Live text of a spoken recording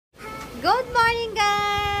Good morning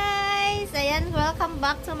guys! Ayan, welcome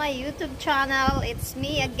back to my YouTube channel. It's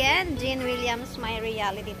me again, Jean Williams, my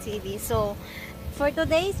reality TV. So, for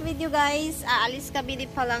today's video guys, aalis kami ni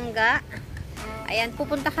Palangga. Ayan,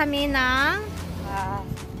 pupunta kami ng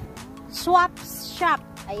swap shop.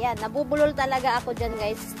 Ayan, nabubulol talaga ako dyan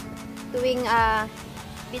guys. Tuwing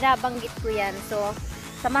binabanggit ko yan. So,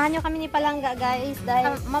 samahan nyo kami ni Palangga guys.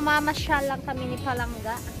 Dahil mamamasyal lang kami ni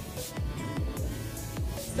Palangga.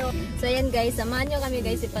 So ayan guys, samahan nyo kami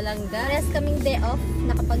guys si Palangga. Rest kaming day off.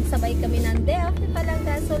 Nakapagsabay kami ng day off ni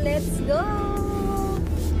Palangga. So let's go!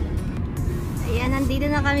 Ayan, nandito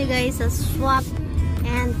na kami guys sa swap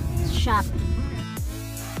and shop.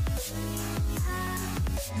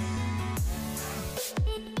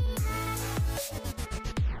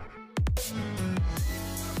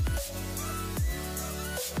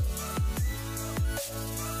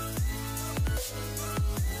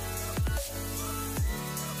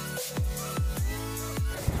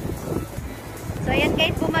 So ayan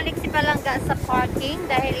guys, bumalik si Palangga sa parking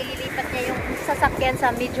dahil ililipat niya yung sasakyan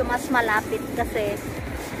sa medyo mas malapit kasi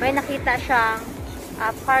may nakita siyang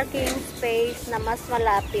parking space na mas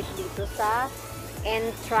malapit dito sa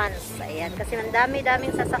entrance. Ayan, kasi ang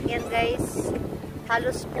dami-daming sasakyan guys.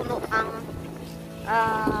 Halos puno ang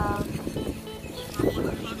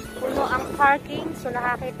parking. So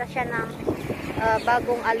nakakita siya ng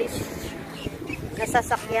bagong alis na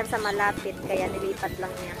sasakyan sa malapit kaya nilipat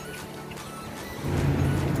lang niya.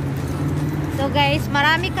 So guys,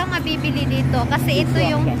 marami kang mabibili dito kasi ito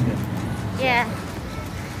yung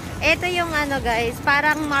ito yung ano guys,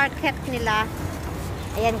 parang market nila.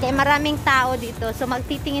 Ayan, kaya maraming tao dito. So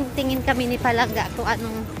magtitingin-tingin kami ni Palangga kung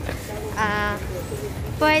anong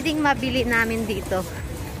pwedeng mabili namin dito.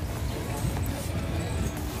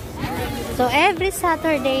 So every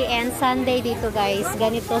Saturday and Sunday dito guys,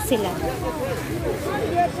 ganito sila.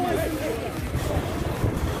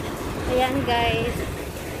 Ayan guys.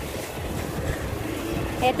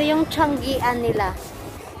 Ito yung tiyanggian nila.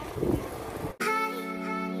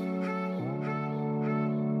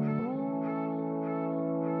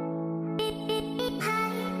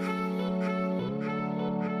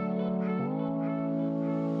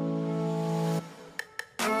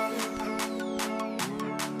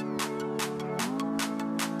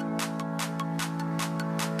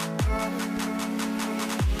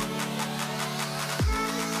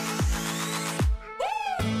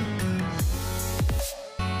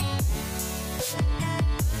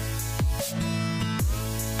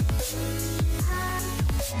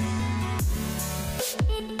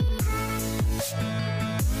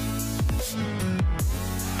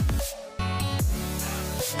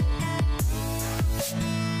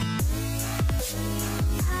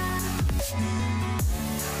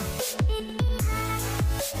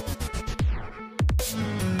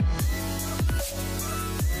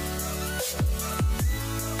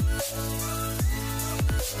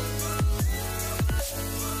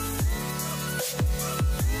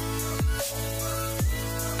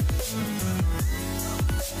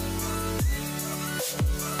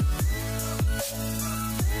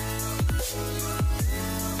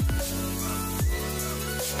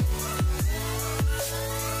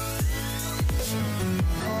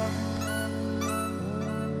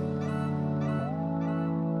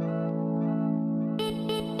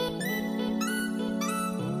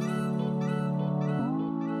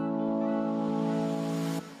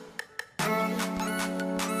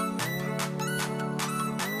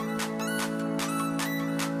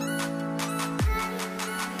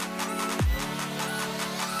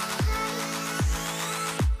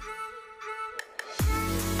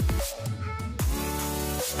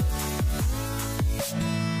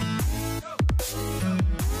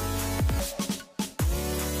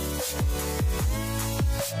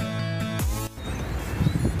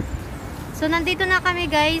 So, nandito na kami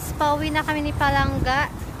guys. Pauwi na kami ni Palangga.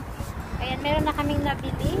 Ayan, meron na kaming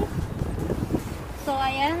nabili. So,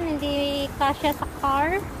 ayan, hindi kasya sa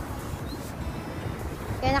car.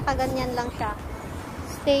 Kaya nakaganyan lang siya.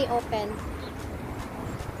 Stay open.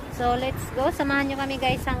 So, let's go. Samahan nyo kami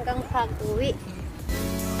guys hanggang pag-uwi.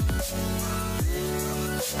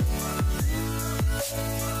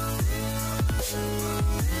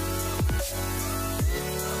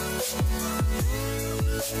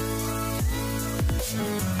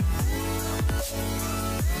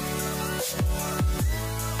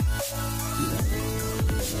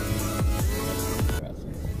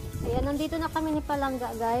 Ayan, nandito na kami ni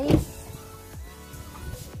Palangga guys.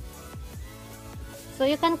 So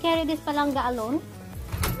you can carry this Palangga alone.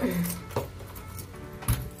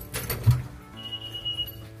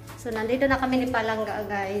 So, nandito na kami ni Palangga,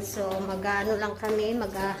 guys. So, mag-ano lang kami,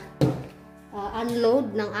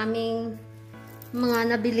 unload ng aming mga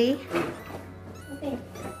nabili. Okay.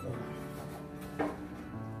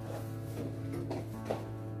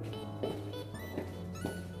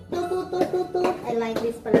 I like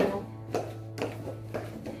this pala.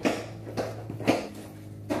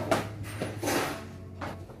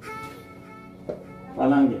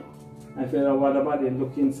 Palangi. I feel what about it?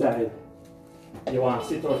 Look inside. You want to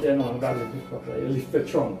sit out there now and grab it up there. You lift the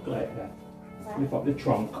trunk like that. What? Lift up the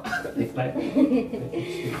trunk. Lift like that.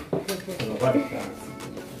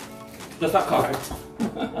 Just a cart.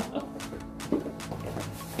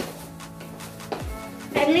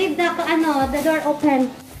 I leave the door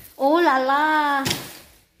open. Oh la la!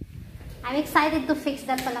 I'm excited to fix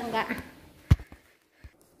that palangga.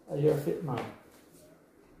 You're fit, mom.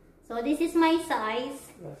 So this is my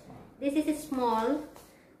size. Yes, ma'am. This is small.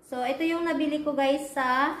 So ito yung nabili ko guys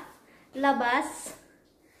sa labas.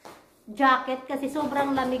 Jacket kasi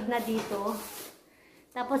sobrang lamig na dito.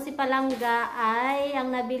 Tapos si palangga ay,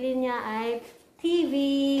 ang nabili niya ay TV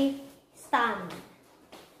stand.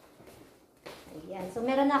 Ayan. So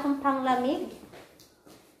meron na akong panglamig.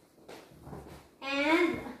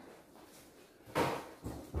 And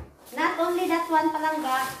not only that one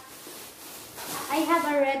palangga, I have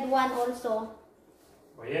a red one also.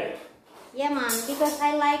 Oh yeah? Yeah man, because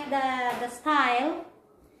I like the style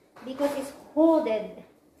because it's hooded.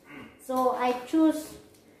 So I choose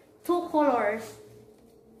 2 colors.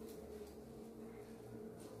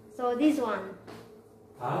 So this one.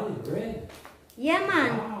 Ah, red. Yeah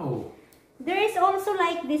man. Wow. There is also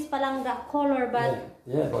like this palangga color, but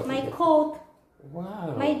but my coat,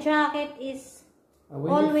 wow. my jacket is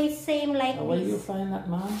always same like Where this. you find that,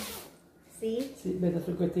 mom? See? It's better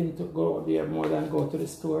to go there more than go to the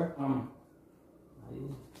store.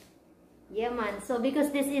 Yeah man. So because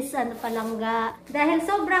this is palangga. Dahil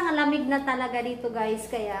sobrang lamig na talaga dito guys,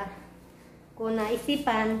 kaya ko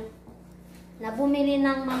naisipan na bumili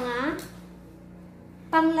ng mga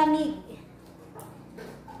panglamig.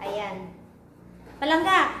 Ayan.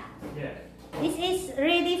 Palangga. Yeah. This is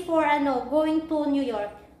ready for going to New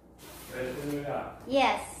York. Ready to New York?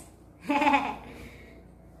 Yes.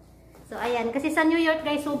 So ayan, kasi sa New York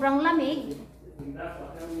guys sobrang lamig. That's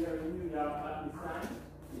what we are in New York at this time.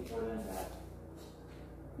 Before that.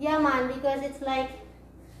 Yeah man, because it's like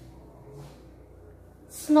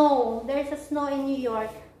snow. There's a snow in New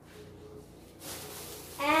York.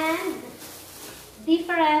 And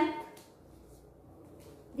different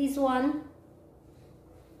this one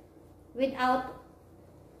without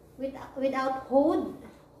hood.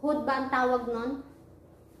 Hood ba ang tawag nun?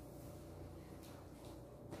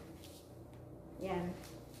 Yan.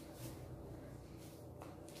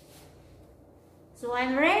 So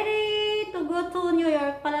I'm ready to go to New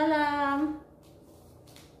York pala lang.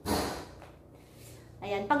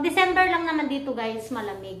 Ayan, pag December lang naman dito guys,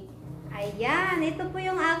 malamig. Ayan, ito po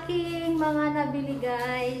yung aking mga nabili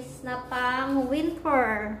guys na pang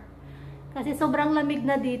winter. Kasi sobrang lamig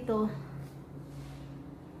na dito.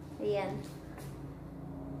 Ayan.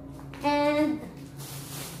 And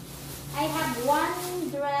I have one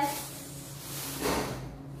dress.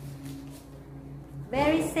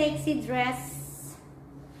 Very sexy dress.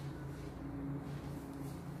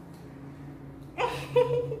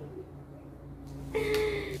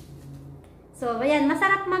 So, ayan,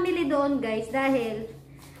 masarap mamili doon guys dahil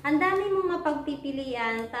ang dami mong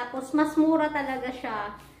mapagpipilian tapos mas mura talaga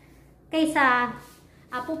siya kaysa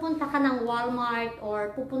pupunta ka ng Walmart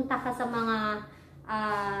or pupunta ka sa mga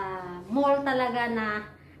mall talaga na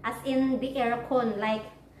as in the aircon like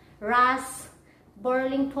Ross,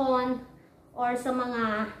 Burlington or sa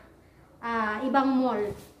mga ibang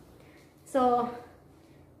mall. So,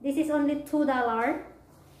 this is only $2.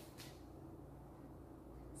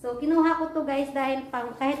 So, kinuha ko to guys dahil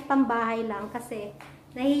kahit pambahay lang kasi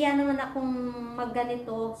nahiya naman akong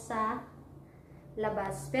magganito sa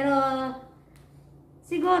labas. Pero,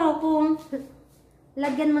 siguro kung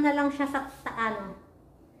lagyan mo na lang siya sa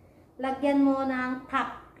lagyan mo ng top.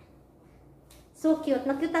 So cute.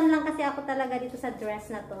 Nakyutan lang kasi ako talaga dito sa dress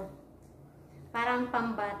na to. Parang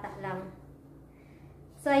pambata lang.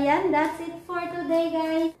 So, ayan. That's it for today,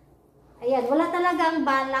 guys. Ayan. Wala talagang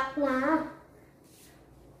balak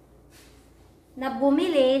na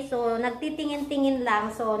bumili. So, nagtitingin-tingin lang.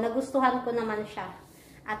 So, nagustuhan ko naman siya.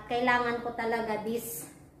 At kailangan ko talaga this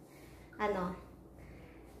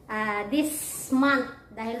month.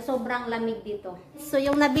 Dahil sobrang lamig dito. So,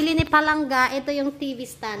 yung nabili ni Palangga, ito yung TV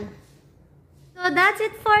stand. So, that's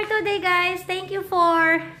it for today, guys. Thank you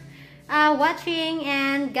for watching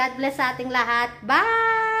and God bless sa ating lahat.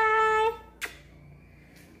 Bye!